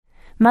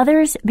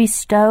Mothers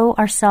bestow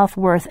our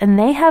self-worth, and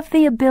they have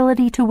the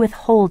ability to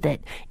withhold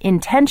it,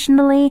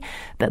 intentionally,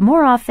 but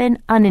more often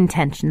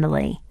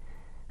unintentionally.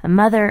 A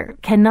mother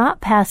cannot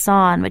pass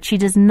on what she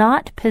does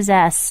not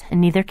possess,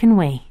 and neither can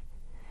we.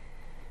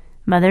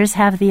 Mothers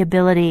have the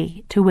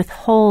ability to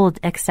withhold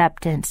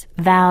acceptance,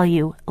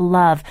 value,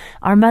 love.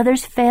 Our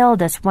mothers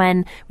failed us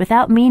when,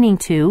 without meaning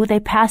to,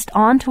 they passed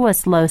on to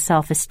us low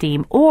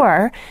self-esteem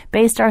or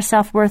based our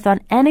self-worth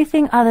on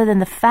anything other than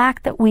the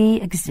fact that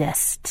we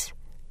exist.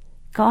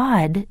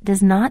 God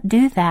does not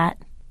do that.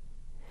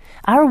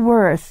 Our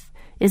worth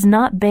is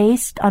not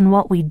based on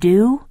what we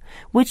do,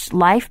 which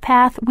life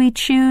path we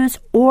choose,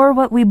 or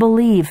what we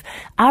believe.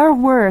 Our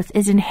worth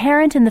is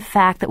inherent in the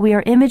fact that we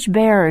are image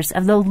bearers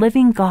of the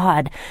living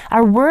God.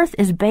 Our worth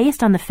is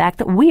based on the fact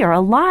that we are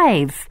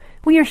alive.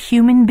 We are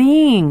human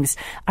beings.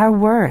 Our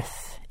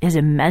worth is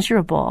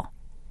immeasurable.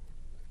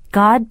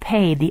 God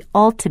paid the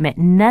ultimate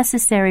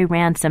necessary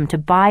ransom to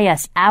buy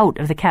us out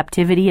of the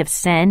captivity of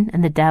sin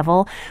and the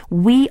devil.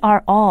 We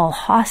are all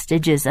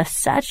hostages of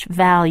such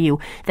value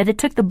that it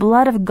took the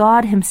blood of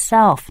God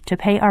himself to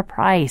pay our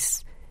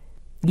price.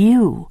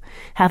 You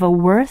have a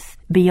worth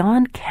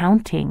beyond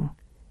counting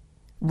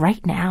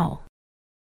right now.